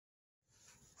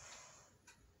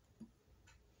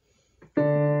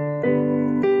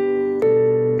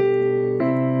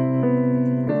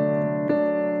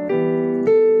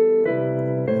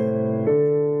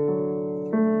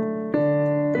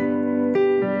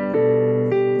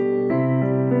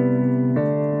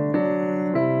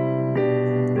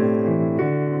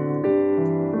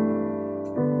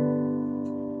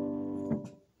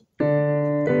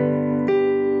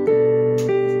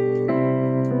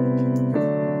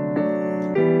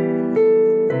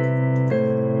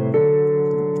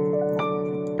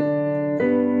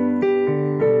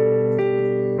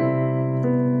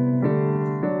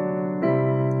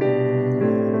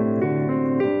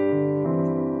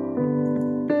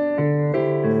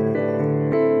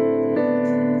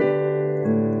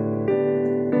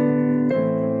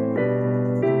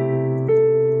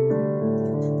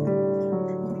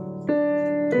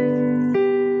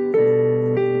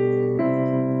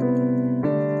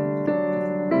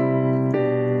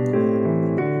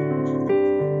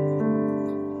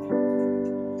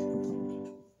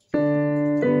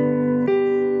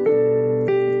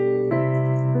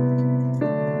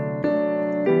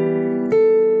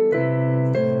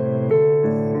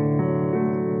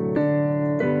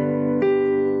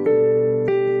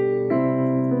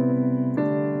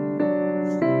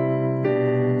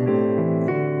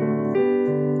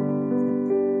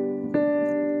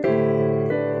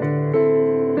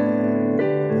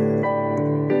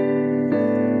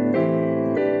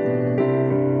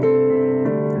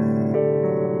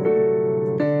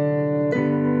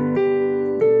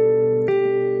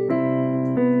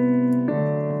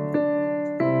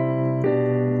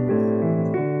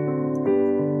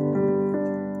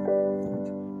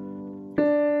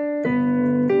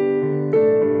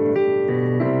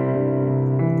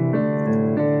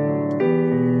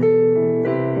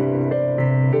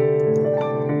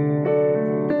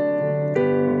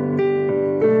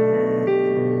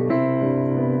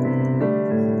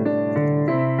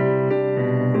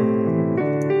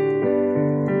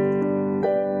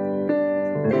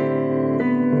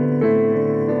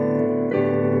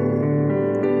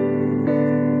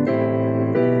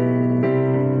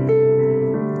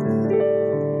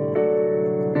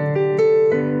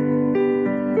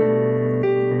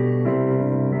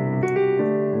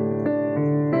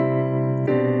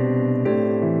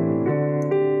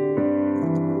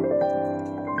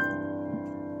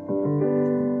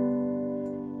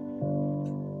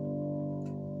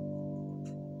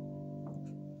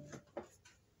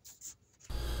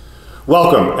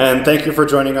Welcome, and thank you for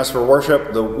joining us for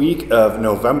worship the week of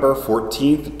November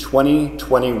 14th,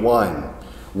 2021.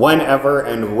 Whenever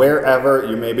and wherever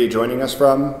you may be joining us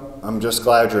from, I'm just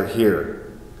glad you're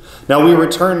here. Now we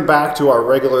return back to our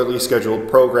regularly scheduled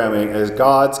programming as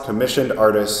God's commissioned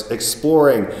artists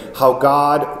exploring how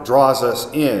God draws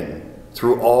us in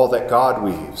through all that God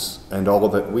weaves and all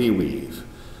that we weave.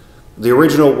 The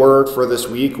original word for this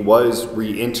week was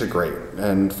reintegrate,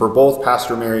 and for both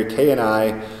Pastor Mary Kay and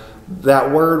I,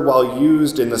 that word, while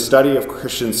used in the study of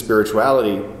Christian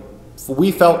spirituality,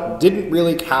 we felt didn't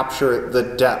really capture the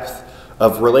depth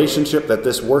of relationship that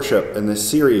this worship and this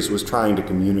series was trying to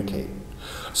communicate.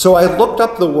 So I looked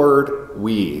up the word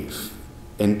weave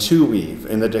and to weave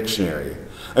in the dictionary,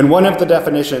 and one of the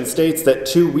definitions states that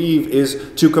to weave is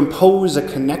to compose a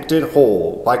connected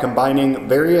whole by combining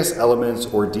various elements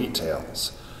or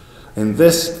details. And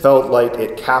this felt like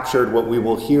it captured what we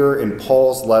will hear in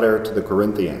Paul's letter to the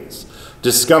Corinthians,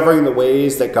 discovering the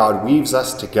ways that God weaves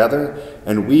us together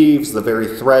and weaves the very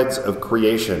threads of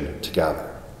creation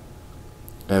together.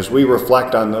 As we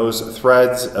reflect on those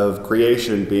threads of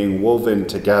creation being woven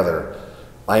together,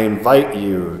 I invite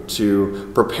you to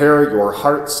prepare your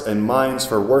hearts and minds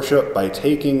for worship by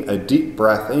taking a deep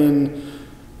breath in,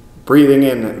 breathing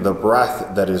in the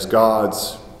breath that is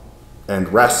God's,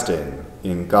 and resting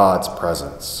in God's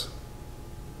presence.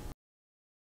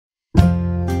 In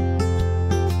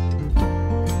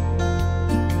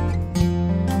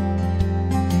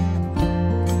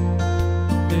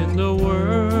the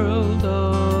world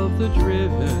of the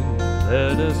driven,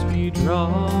 let us be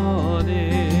drawn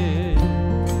in.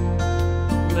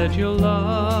 Let your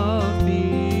love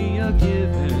be a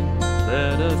given,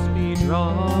 let us be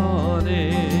drawn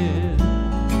in.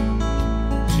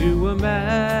 To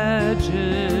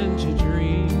imagine, to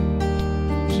dream,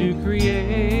 to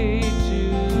create,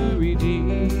 to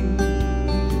redeem.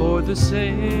 For the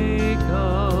sake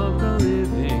of the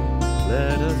living,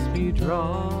 let us be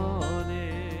drawn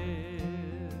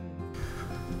in.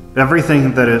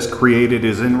 Everything that is created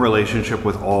is in relationship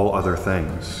with all other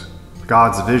things.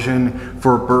 God's vision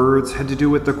for birds had to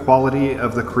do with the quality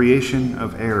of the creation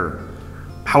of air.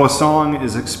 How a song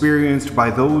is experienced by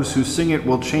those who sing it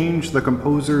will change the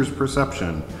composer's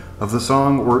perception of the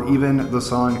song or even the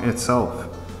song itself.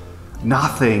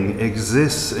 Nothing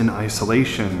exists in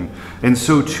isolation, and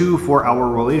so too for our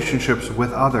relationships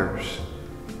with others.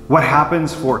 What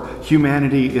happens for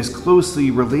humanity is closely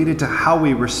related to how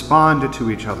we respond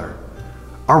to each other.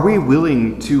 Are we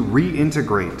willing to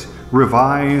reintegrate,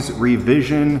 revise,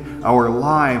 revision our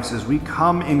lives as we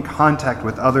come in contact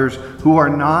with others who are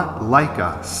not like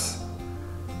us?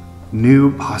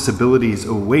 New possibilities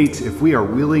await if we are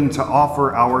willing to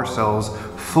offer ourselves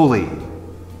fully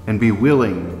and be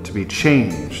willing to be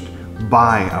changed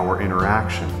by our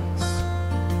interactions.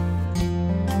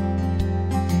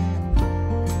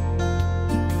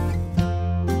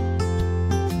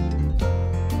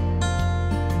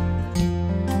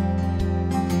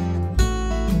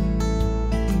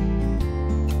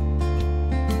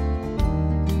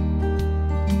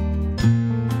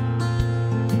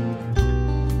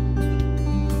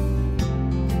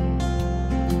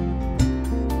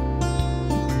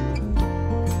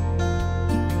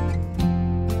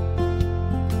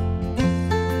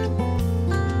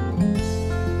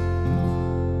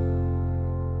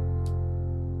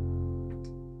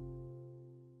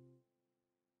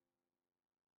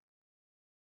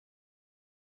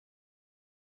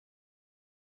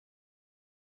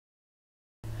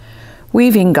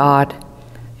 Weaving God,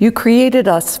 you created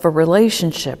us for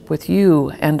relationship with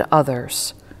you and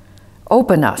others.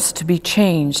 Open us to be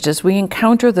changed as we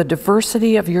encounter the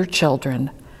diversity of your children.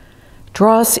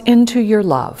 Draw us into your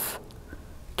love.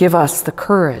 Give us the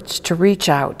courage to reach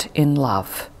out in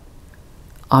love.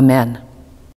 Amen.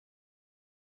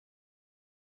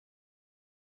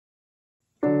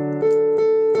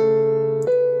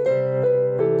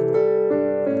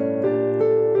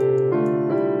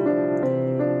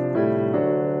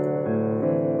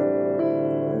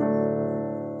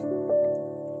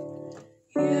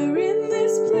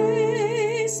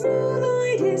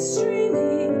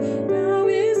 Streaming, now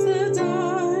is the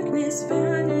darkness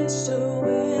vanished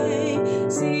away.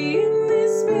 See in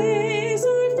this space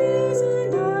our fears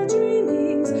and our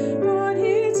dreamings brought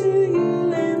here to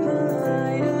you in the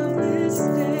light of this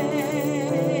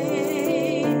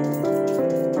day.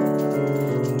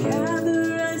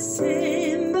 Gather us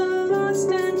in the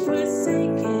lost and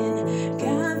forsaken,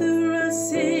 gather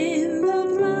us in the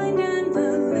blind and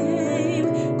the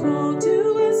lame. Call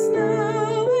to us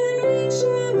now and we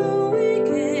shall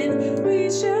awaken.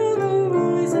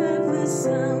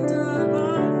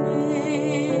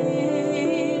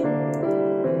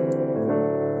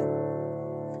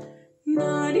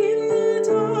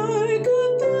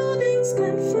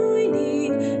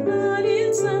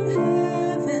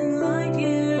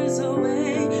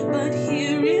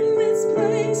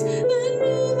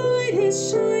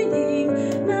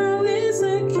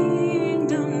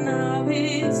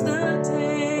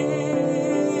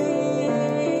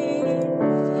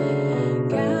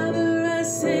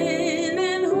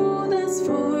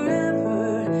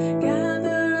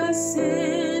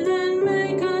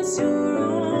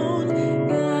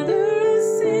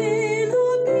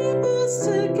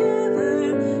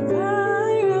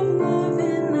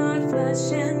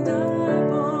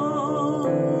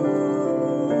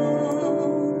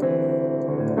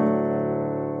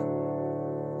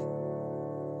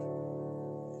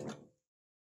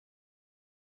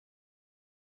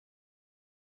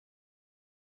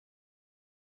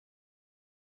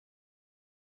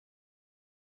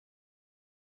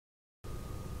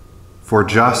 For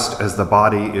just as the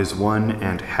body is one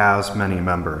and has many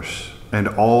members, and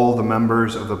all the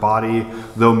members of the body,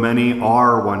 though many,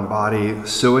 are one body,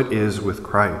 so it is with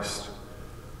Christ.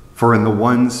 For in the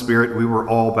one Spirit we were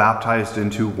all baptized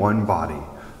into one body,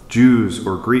 Jews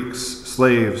or Greeks,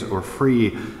 slaves or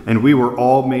free, and we were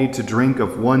all made to drink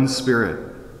of one Spirit.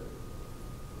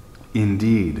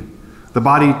 Indeed, the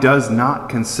body does not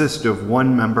consist of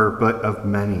one member, but of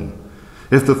many.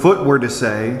 If the foot were to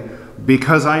say,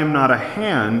 "Because I am not a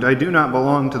hand, I do not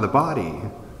belong to the body,"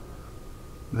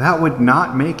 that would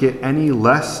not make it any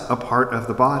less a part of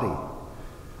the body.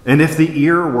 And if the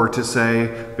ear were to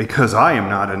say, "Because I am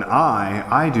not an eye,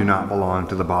 I do not belong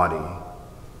to the body,"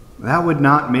 that would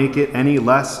not make it any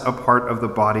less a part of the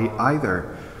body either.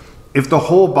 If the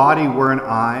whole body were an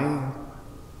eye,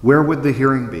 where would the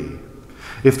hearing be?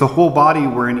 If the whole body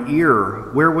were an ear,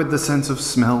 where would the sense of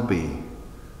smell be?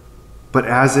 But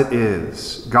as it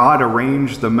is, God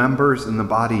arranged the members in the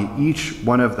body, each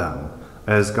one of them,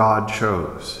 as God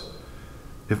chose.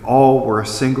 If all were a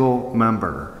single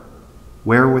member,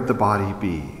 where would the body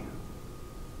be?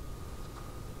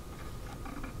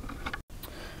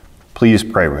 Please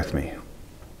pray with me.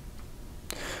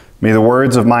 May the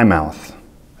words of my mouth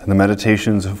and the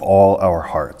meditations of all our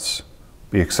hearts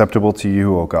be acceptable to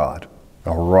you, O God,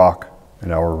 our rock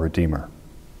and our Redeemer.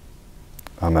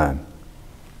 Amen.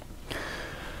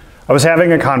 I was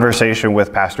having a conversation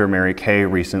with Pastor Mary Kay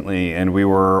recently, and we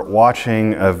were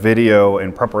watching a video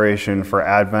in preparation for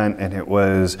Advent, and it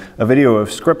was a video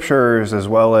of scriptures as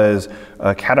well as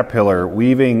a caterpillar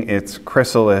weaving its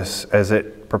chrysalis as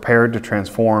it prepared to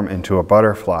transform into a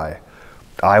butterfly.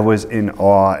 I was in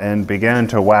awe and began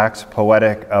to wax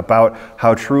poetic about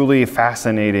how truly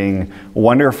fascinating,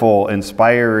 wonderful,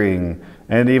 inspiring,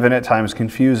 and even at times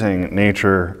confusing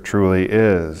nature truly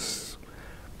is.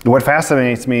 What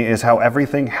fascinates me is how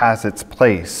everything has its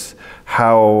place,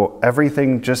 how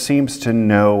everything just seems to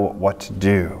know what to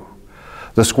do.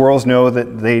 The squirrels know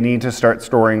that they need to start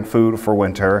storing food for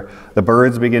winter. The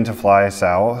birds begin to fly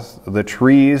south. The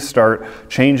trees start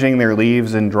changing their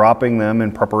leaves and dropping them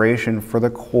in preparation for the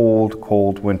cold,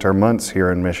 cold winter months here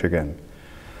in Michigan.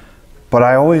 But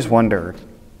I always wondered,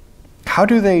 how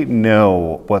do they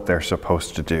know what they're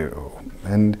supposed to do?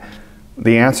 And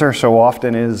the answer so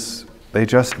often is, they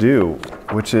just do,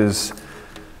 which is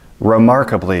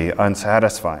remarkably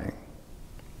unsatisfying.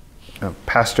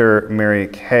 Pastor Mary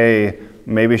Kay,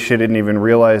 maybe she didn't even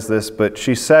realize this, but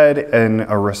she said in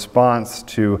a response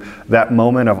to that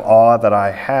moment of awe that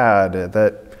I had,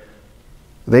 that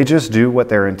they just do what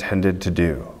they're intended to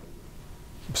do.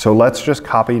 So let's just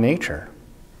copy nature.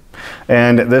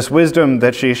 And this wisdom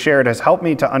that she shared has helped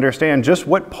me to understand just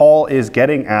what Paul is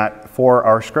getting at for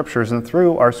our scriptures and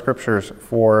through our scriptures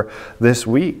for this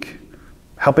week,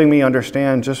 helping me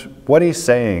understand just what he's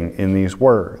saying in these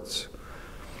words.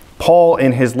 Paul,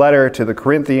 in his letter to the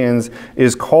Corinthians,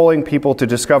 is calling people to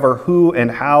discover who and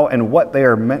how and what they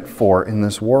are meant for in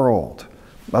this world,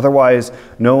 otherwise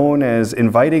known as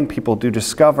inviting people to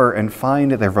discover and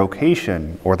find their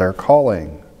vocation or their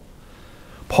calling.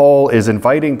 Paul is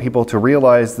inviting people to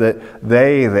realize that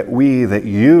they, that we, that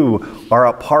you are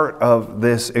a part of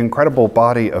this incredible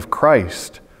body of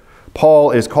Christ.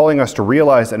 Paul is calling us to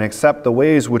realize and accept the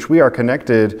ways which we are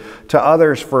connected to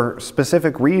others for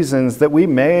specific reasons that we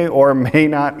may or may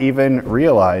not even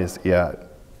realize yet.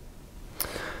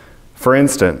 For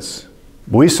instance,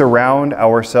 we surround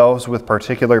ourselves with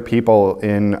particular people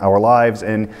in our lives,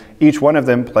 and each one of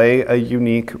them play a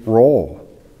unique role.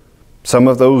 Some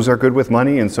of those are good with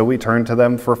money, and so we turn to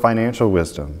them for financial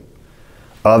wisdom.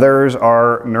 Others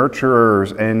are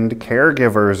nurturers and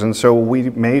caregivers, and so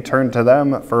we may turn to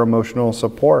them for emotional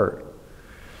support.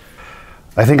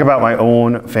 I think about my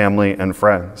own family and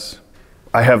friends.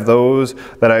 I have those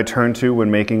that I turn to when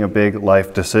making a big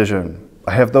life decision.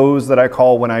 I have those that I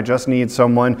call when I just need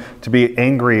someone to be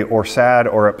angry or sad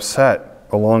or upset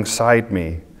alongside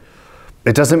me.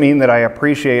 It doesn't mean that I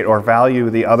appreciate or value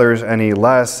the others any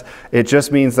less. It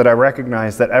just means that I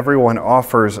recognize that everyone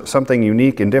offers something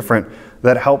unique and different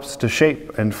that helps to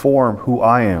shape and form who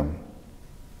I am.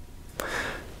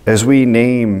 As we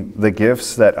name the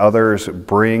gifts that others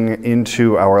bring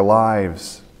into our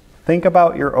lives, think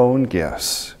about your own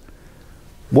gifts.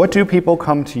 What do people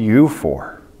come to you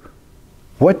for?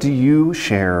 What do you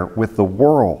share with the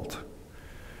world?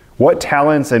 What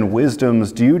talents and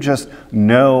wisdoms do you just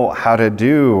know how to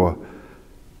do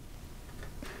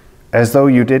as though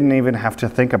you didn't even have to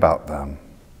think about them?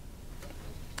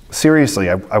 Seriously,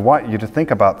 I want you to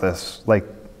think about this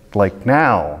like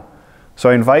now. So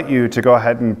I invite you to go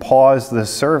ahead and pause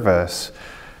this service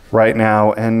right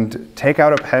now and take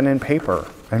out a pen and paper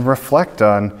and reflect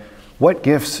on What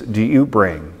gifts do you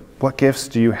bring? What gifts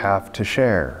do you have to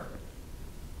share?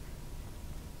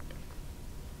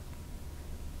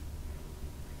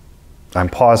 I'm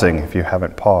pausing if you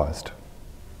haven't paused.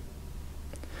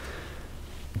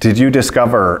 Did you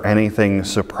discover anything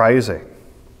surprising?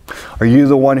 Are you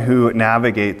the one who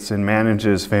navigates and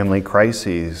manages family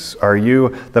crises? Are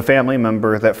you the family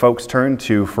member that folks turn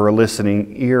to for a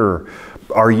listening ear?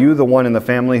 Are you the one in the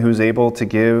family who's able to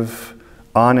give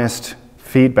honest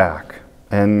feedback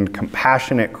and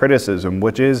compassionate criticism,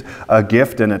 which is a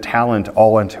gift and a talent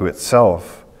all unto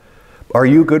itself? Are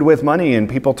you good with money and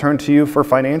people turn to you for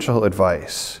financial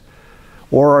advice?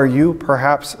 Or are you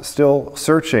perhaps still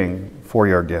searching for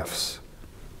your gifts?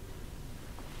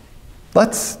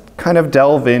 Let's kind of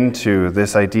delve into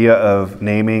this idea of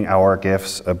naming our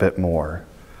gifts a bit more.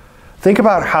 Think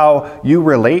about how you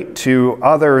relate to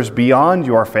others beyond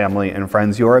your family and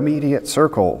friends, your immediate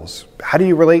circles. How do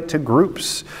you relate to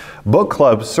groups, book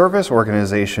clubs, service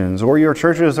organizations, or your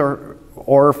churches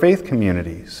or faith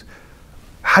communities?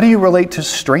 How do you relate to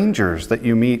strangers that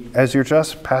you meet as you're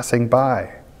just passing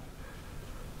by?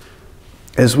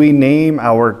 As we name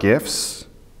our gifts,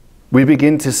 we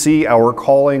begin to see our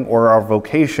calling or our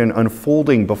vocation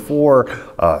unfolding before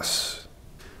us.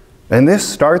 And this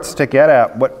starts to get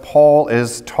at what Paul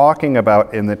is talking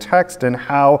about in the text and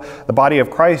how the body of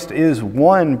Christ is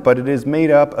one, but it is made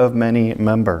up of many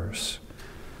members.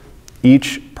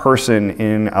 Each person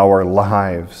in our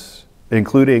lives,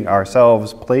 including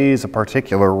ourselves, plays a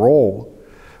particular role.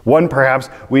 One perhaps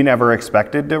we never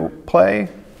expected to play,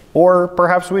 or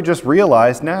perhaps we just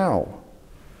realize now.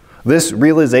 This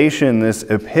realization, this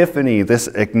epiphany, this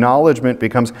acknowledgement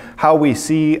becomes how we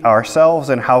see ourselves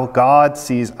and how God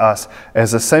sees us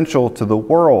as essential to the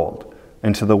world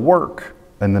and to the work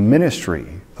and the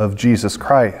ministry of Jesus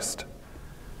Christ.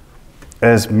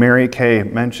 As Mary Kay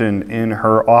mentioned in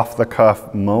her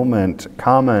off-the-cuff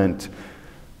comment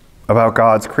about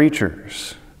God's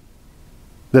creatures,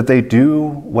 that they do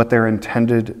what they're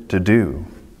intended to do.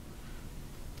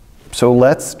 So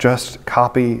let's just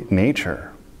copy nature.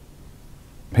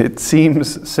 It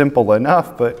seems simple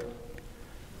enough, but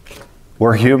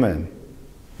we're human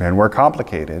and we're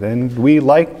complicated and we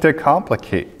like to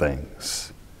complicate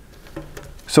things.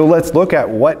 So let's look at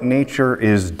what nature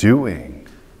is doing.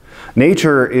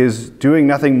 Nature is doing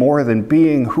nothing more than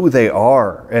being who they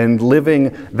are and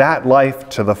living that life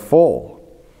to the full.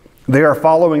 They are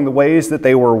following the ways that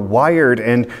they were wired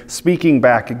and speaking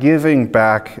back, giving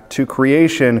back to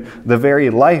creation the very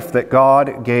life that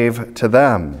God gave to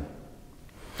them.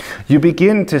 You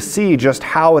begin to see just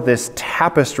how this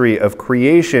tapestry of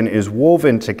creation is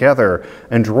woven together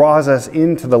and draws us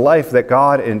into the life that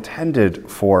God intended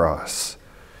for us.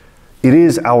 It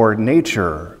is our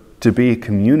nature to be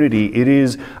community. It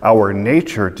is our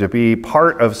nature to be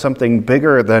part of something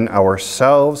bigger than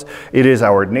ourselves. It is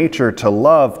our nature to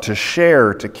love, to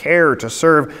share, to care, to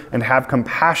serve, and have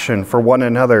compassion for one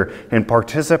another and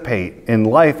participate in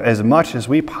life as much as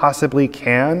we possibly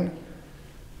can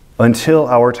until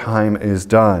our time is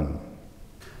done.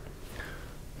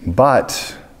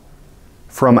 But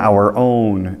from our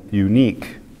own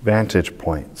unique vantage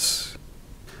points.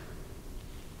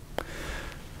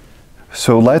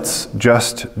 So let's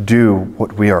just do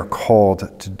what we are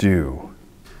called to do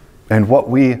and what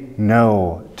we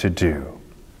know to do.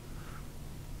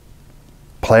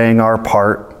 Playing our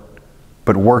part,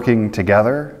 but working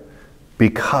together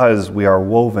because we are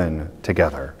woven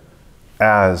together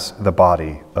as the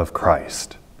body of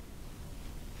Christ.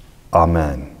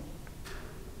 Amen.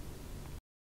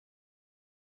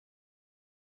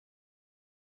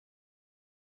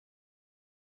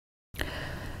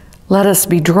 Let us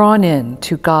be drawn in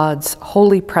to God's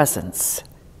holy presence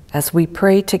as we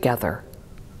pray together.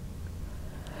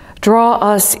 Draw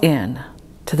us in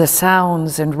to the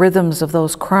sounds and rhythms of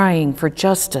those crying for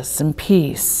justice and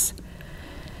peace.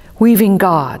 Weaving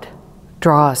God,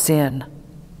 draw us in.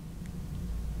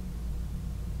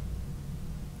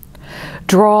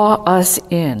 Draw us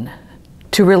in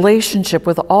to relationship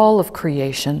with all of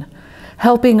creation,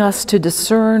 helping us to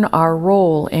discern our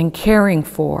role in caring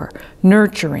for,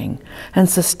 nurturing, and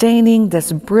sustaining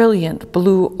this brilliant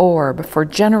blue orb for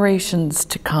generations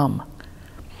to come.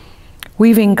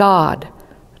 Weaving God,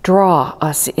 draw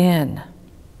us in.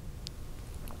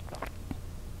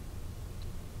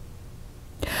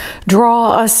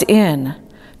 Draw us in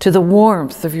to the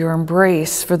warmth of your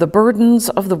embrace for the burdens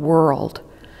of the world,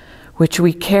 which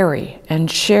we carry and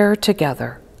share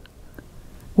together.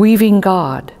 Weaving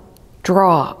God,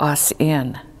 draw us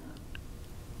in.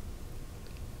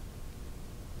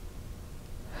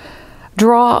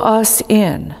 Draw us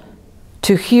in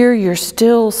to hear your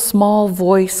still small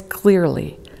voice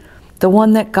clearly, the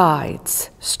one that guides,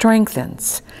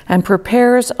 strengthens, and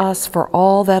prepares us for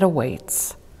all that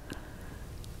awaits.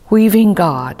 Weaving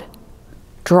God,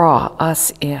 draw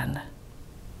us in.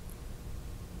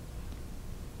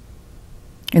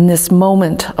 In this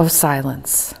moment of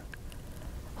silence,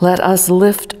 let us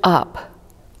lift up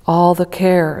all the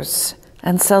cares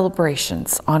and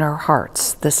celebrations on our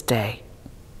hearts this day.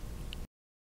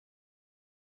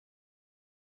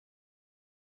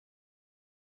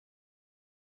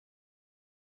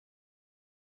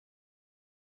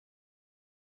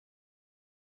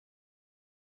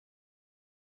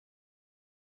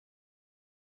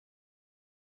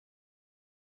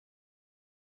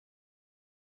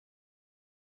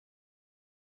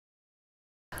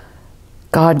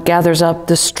 God gathers up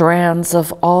the strands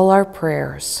of all our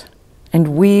prayers and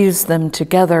weaves them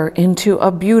together into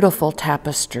a beautiful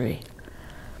tapestry.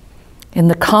 In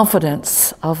the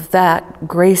confidence of that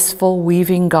graceful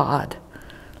weaving God,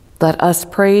 let us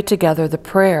pray together the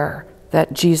prayer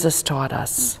that Jesus taught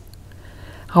us.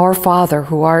 Our Father,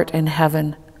 who art in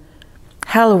heaven,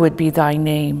 hallowed be thy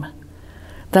name.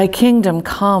 Thy kingdom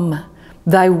come,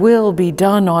 thy will be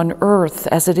done on earth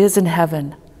as it is in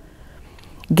heaven.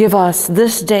 Give us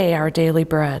this day our daily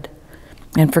bread,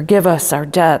 and forgive us our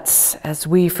debts as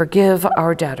we forgive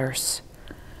our debtors.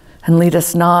 And lead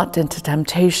us not into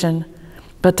temptation,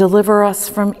 but deliver us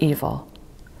from evil.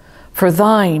 For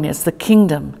thine is the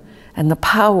kingdom, and the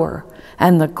power,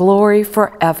 and the glory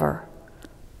forever.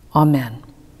 Amen.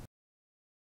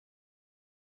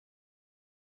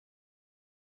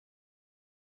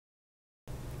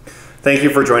 Thank you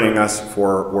for joining us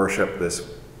for worship this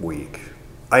week.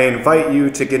 I invite you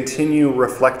to continue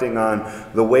reflecting on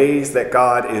the ways that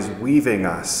God is weaving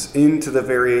us into the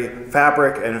very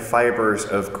fabric and fibers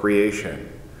of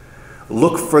creation.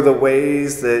 Look for the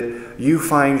ways that you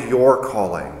find your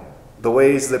calling, the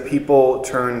ways that people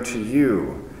turn to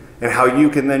you, and how you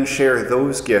can then share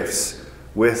those gifts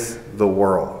with the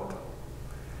world.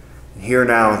 Hear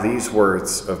now these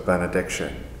words of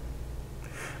benediction.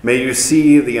 May you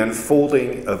see the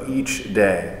unfolding of each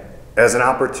day as an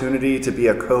opportunity to be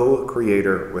a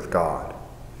co-creator with God.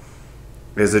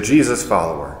 As a Jesus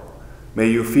follower,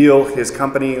 may you feel his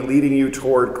company leading you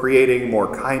toward creating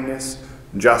more kindness,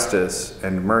 justice,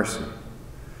 and mercy.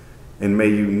 And may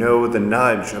you know the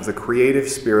nudge of the creative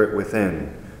spirit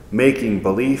within, making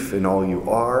belief in all you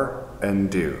are and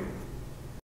do.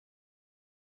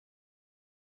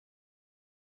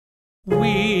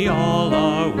 We all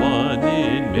are one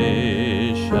in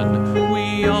mission.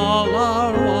 We all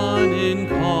are one in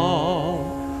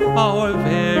call. Our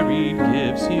varied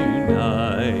gifts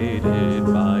united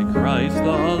by Christ the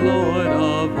Lord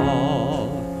of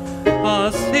all.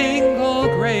 A single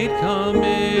great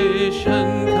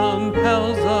commission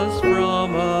compels us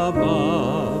from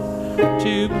above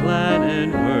to plan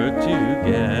and work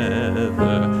together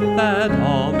that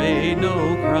all may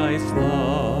know Christ's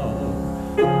love.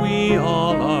 We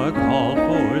all are called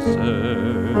for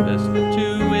service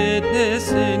to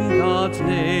witness in God's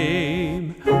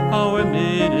name. Our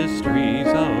ministries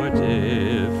are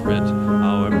different,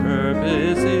 our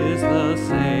purpose is the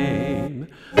same.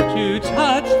 To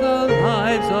touch the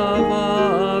lives of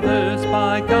others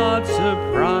by God's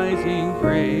surprising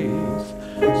grace,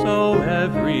 so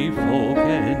every folk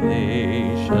and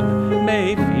nation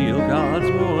may feel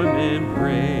God's warm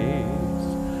embrace.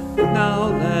 Now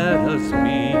let us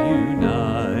be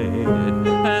united,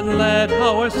 and let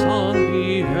our song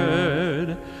be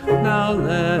heard. Now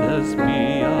let us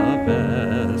be a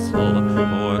vessel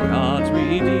for God's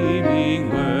redeeming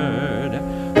word.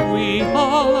 We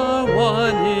all are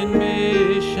one in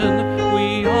mission,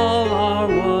 we all are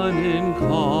one in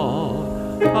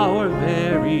call. Our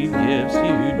varied gifts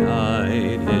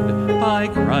united by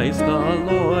Christ the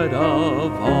Lord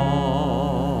of all.